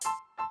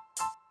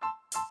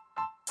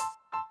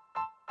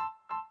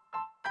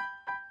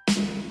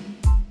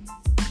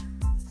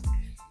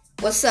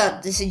What's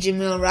up? This is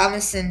Jamil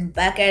Robinson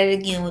back at it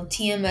again with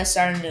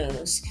TMSR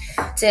News.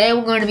 Today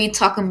we're going to be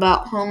talking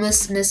about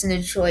homelessness in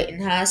Detroit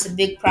and how it's a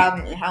big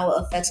problem and how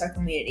it affects our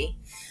community.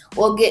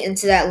 We'll get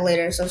into that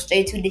later, so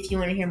stay tuned if you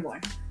want to hear more.